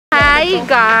Hi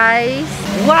guys!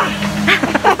 Wow!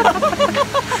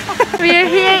 We're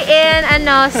here in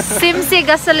Simsi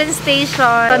gasoline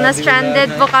station. So,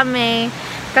 na-stranded po kami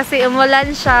kasi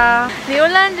umulan siya. Di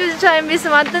ulan dyan siya, imbis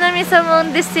mato namin sa mong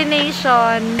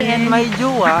destination. And may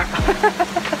jowa.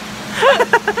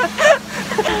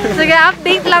 Sige,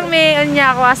 update lang may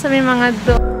unya ako sa may mga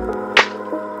do.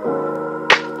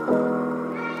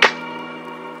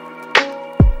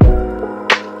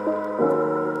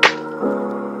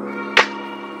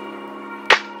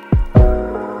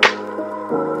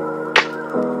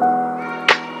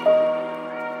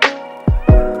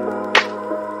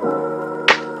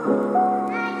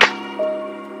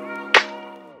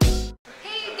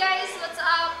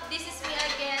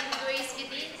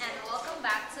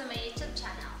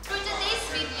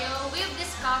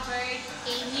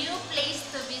 A new place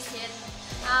to visit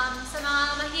sa mga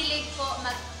mahilig po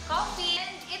mag-coffee.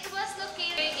 And it was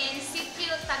located in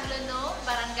Sitio, Tagluno,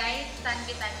 Barangay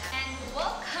Tagbitan-ag. And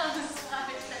welcome sa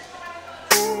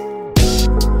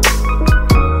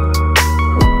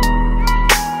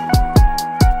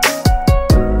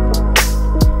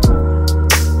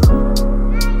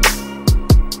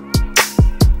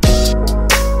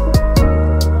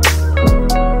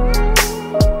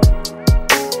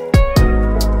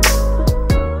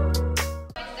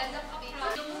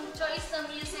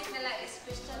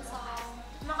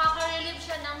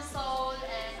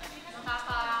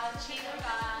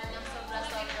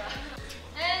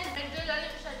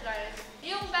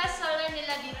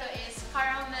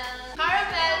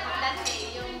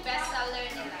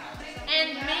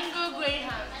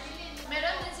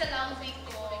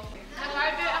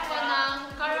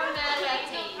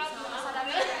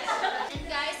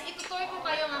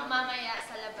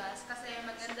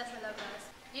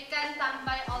you can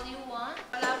tambay all you want.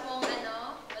 Wala pong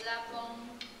wala pong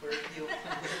curfew.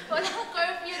 Walang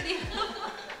curfew dito.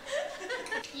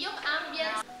 Yung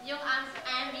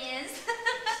ambience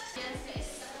is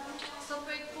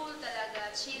super cool talaga.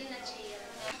 Chill na chill.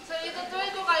 So, itutour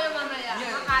ko kayo mamaya.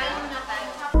 Makain muna tayo.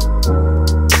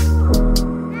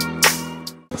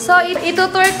 So,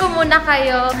 itutour ko muna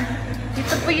kayo.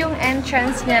 Dito po yung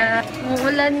entrance niya.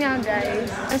 Umuulan nga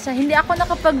guys. Kasi hindi ako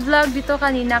nakapag-vlog dito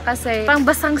kanina kasi parang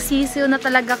basang sisiw na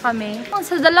talaga kami.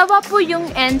 So, dalawa po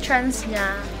yung entrance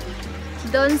niya.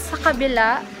 Doon sa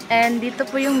kabila. And dito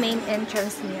po yung main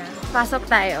entrance niya. Pasok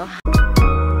tayo.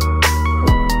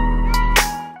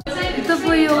 Ito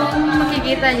po yung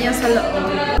makikita niyo sa loob.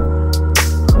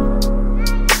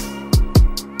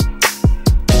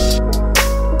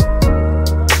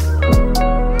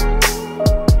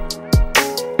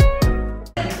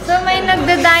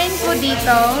 Nagda-dine po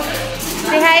dito.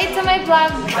 Say hi to my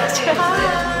vlog.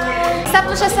 Isa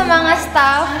po siya sa mga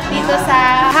staff dito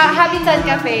sa Hobbiton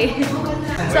Cafe.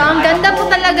 So, ang ganda po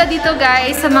talaga dito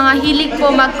guys sa mga hilig po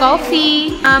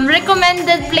mag-coffee.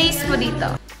 Recommended place po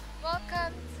dito.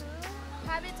 Welcome to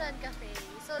Hobbiton Cafe.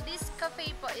 So, this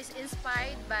cafe po is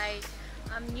inspired by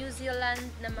New Zealand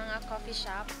na mga coffee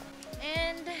shop.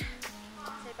 And,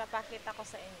 ipapakita ko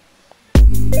sa inyo.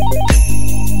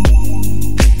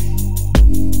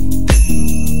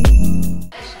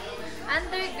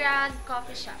 Underground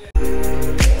coffee shop.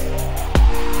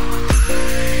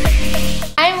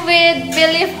 I'm with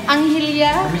Philip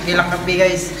Anghelia. Ilang kape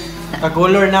guys.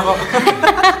 Pag-color na ako.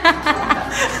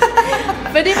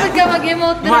 Pwede pag ka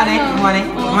mag-emote na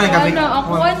Kumane kape.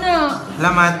 Ako ano.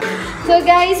 Salamat. So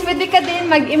guys, pwede ka din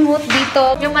mag-emote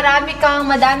dito. Yung madami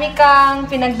kang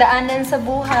pinagdaanan sa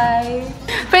buhay.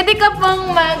 Pwede ka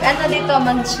pong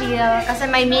mag-chill. Kasi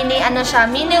may mini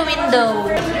window.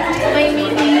 May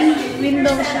mini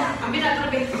window siya.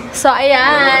 So,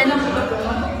 ayan.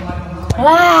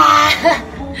 Wow!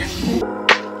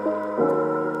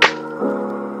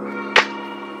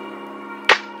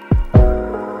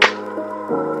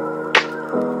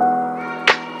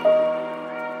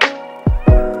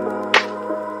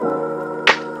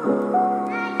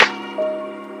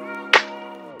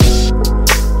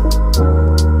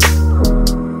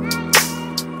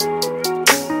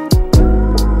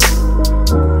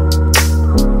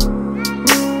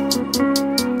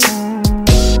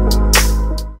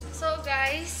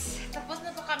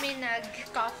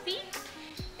 Coffee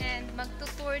and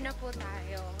magtutour na po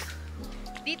tayo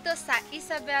dito sa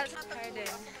Ysabelle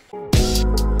Garden.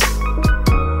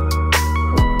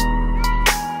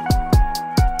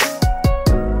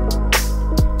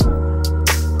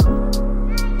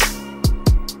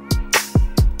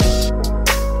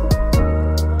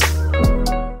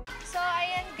 So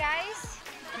ayan guys,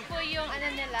 ito po yung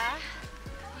nila,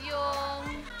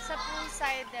 yung sa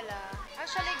poolside nila.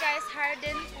 Actually guys,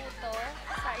 Jardin po to.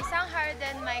 Sa isang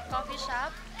Jardin may coffee shop,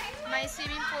 may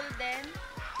swimming pool pool din.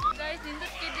 Guys, nindot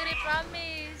kayo diri,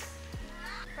 promise.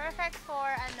 Perfect for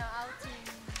outing.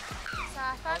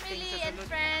 Sa family and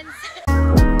friends.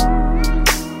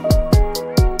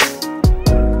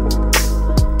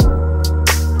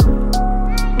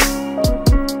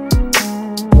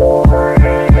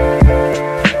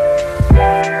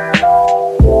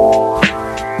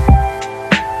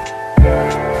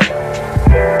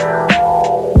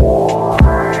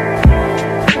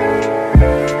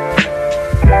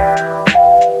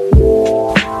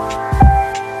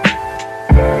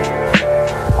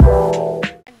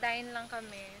 Dine lang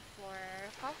kami for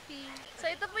coffee. So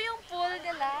ito po yung pool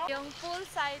nila, yung pool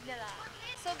side nila.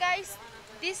 So guys,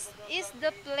 this is the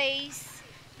place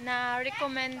na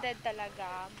recommended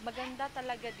talaga. Maganda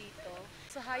talaga dito.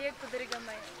 So hayag ko diri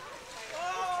gamay.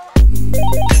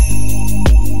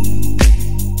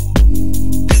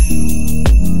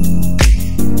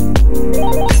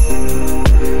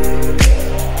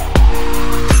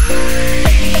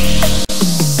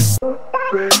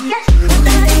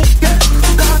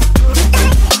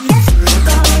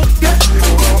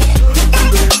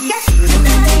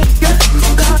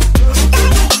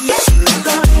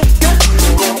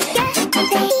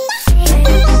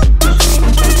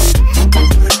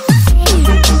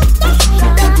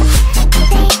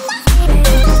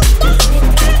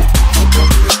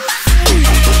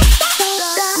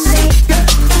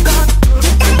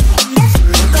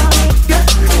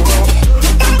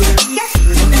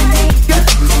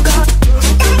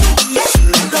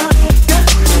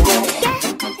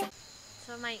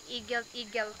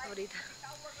 Eagle po dito.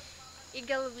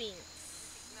 Eagle wings.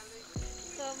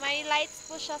 So, may lights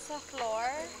po siya sa floor.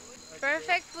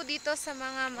 Perfect po dito sa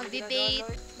mga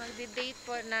magdi-date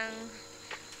po ng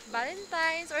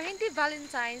Valentine's or hindi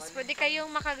Valentine's. Pwede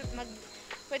kayong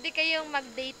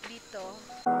mag-date dito.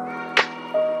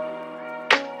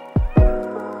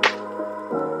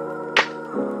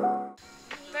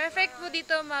 Perfect po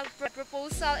dito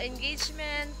mag-proposal,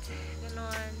 engagement,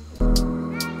 ganon.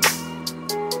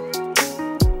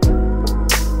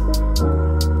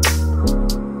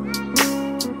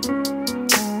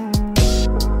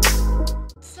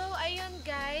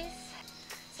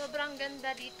 Sobrang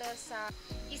ganda dito sa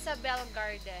Ysabelle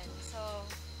Garden. So,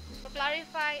 to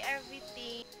clarify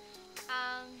everything,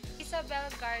 ang Ysabelle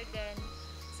Garden,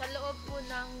 sa loob po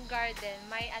ng garden,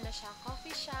 may siya,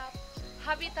 coffee shop,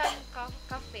 Hobbiton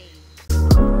Cafe.